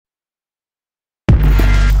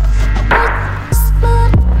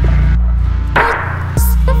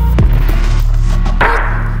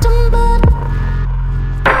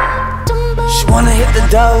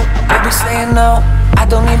dough, I be saying no. I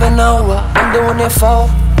don't even know what I'm doing it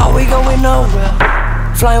for. Are we going nowhere?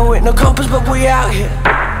 Flying with no compass, but we out here.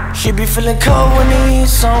 She be feeling cold when the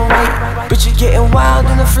heat's on right. Bitch, you getting wild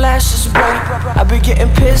and the flash is bright. I be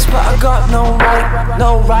getting pissed, but I got no right.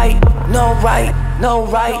 No right, no right, no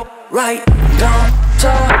right, right. Don't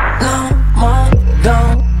talk no more,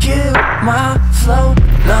 don't kill my flow.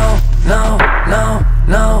 No, no, no,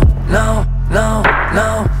 no, no, no,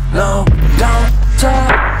 no, no. Don't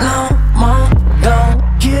talk no more,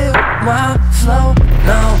 don't kill my flow.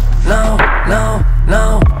 No, no, no,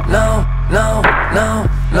 no, no, no, no,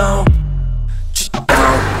 no. Just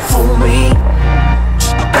don't fool me.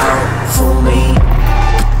 Just don't fool me.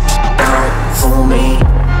 Just don't fool me.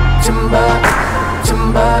 Timber,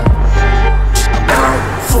 timber. Just don't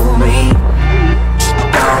fool me. Just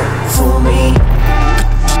don't fool me.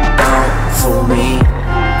 Just don't fool me.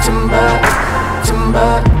 Timber,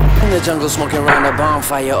 timber. In the jungle smoking around a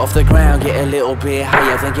bonfire, off the ground get a little bit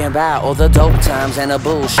higher, thinking about all the dope times and the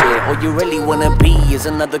bullshit. All you really wanna be is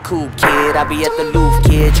another cool kid. I be at the Louvre,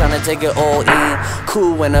 kid, trying to take it all in.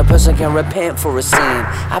 Cool when a person can repent for a sin.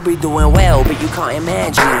 I be doing well, but you can't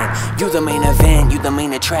imagine. You the main event, you the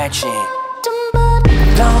main attraction.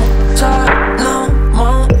 Don't talk no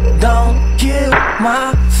more, don't kill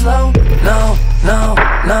my flow. No, no,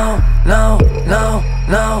 no, no, no,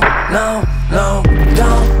 no, no, no.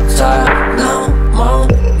 Don't talk no more,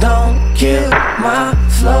 don't kill my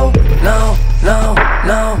flow. No, no,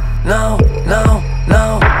 no, no, no,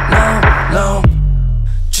 no, no, no.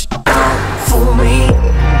 Just don't fool me.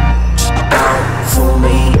 Just don't fool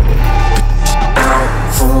me. Just don't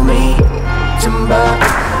fool me. Timber,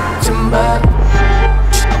 timber.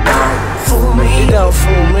 Just don't fool me. You don't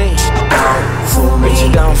fool me. Don't fool me. But you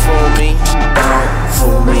don't fool me. Don't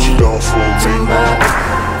fool me. But you don't fool me. Timber,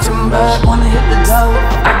 timber. Wanna hit the dough?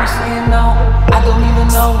 I be saying no. I don't even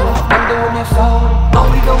know what I'm doing it for. Are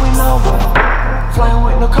we going nowhere? Flying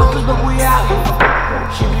with no compass, but we out here.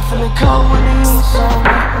 She be feeling cold when the heat's on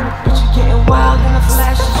right. Bitch, you getting wild and the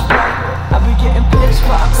flash is bright. I be getting pissed,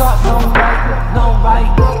 but I got no right. No right,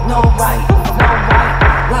 no right, no right,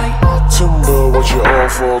 right. Timber, watch it all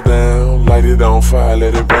fall down. Light it on fire,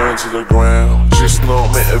 let it burn to the ground. Just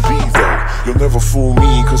not meant to be though. You'll never fool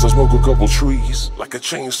me, cause I smoke a couple trees. Like a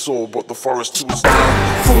chainsaw, but the forest too is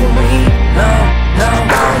down. Fool me, no, no,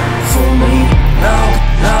 no. Fool me, no,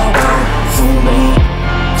 no, no. Fool me,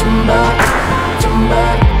 timber, timber,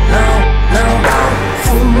 no, no, no.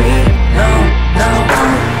 Fool me, no, no, no.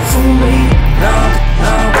 Fool me, no,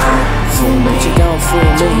 no, no. Fool me, but you don't fool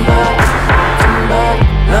me. Timber, timber,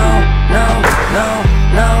 no, no, no,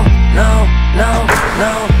 no, no, no,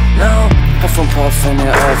 no, no. Puff and puff and it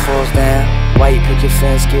all falls down. White picket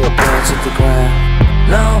fence get burned to the ground.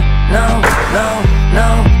 No, no, no, no,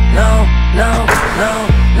 no, no, no,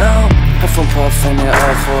 no. Puff and puff and it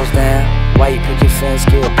all falls down. White picket fence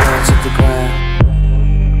get burned to the ground.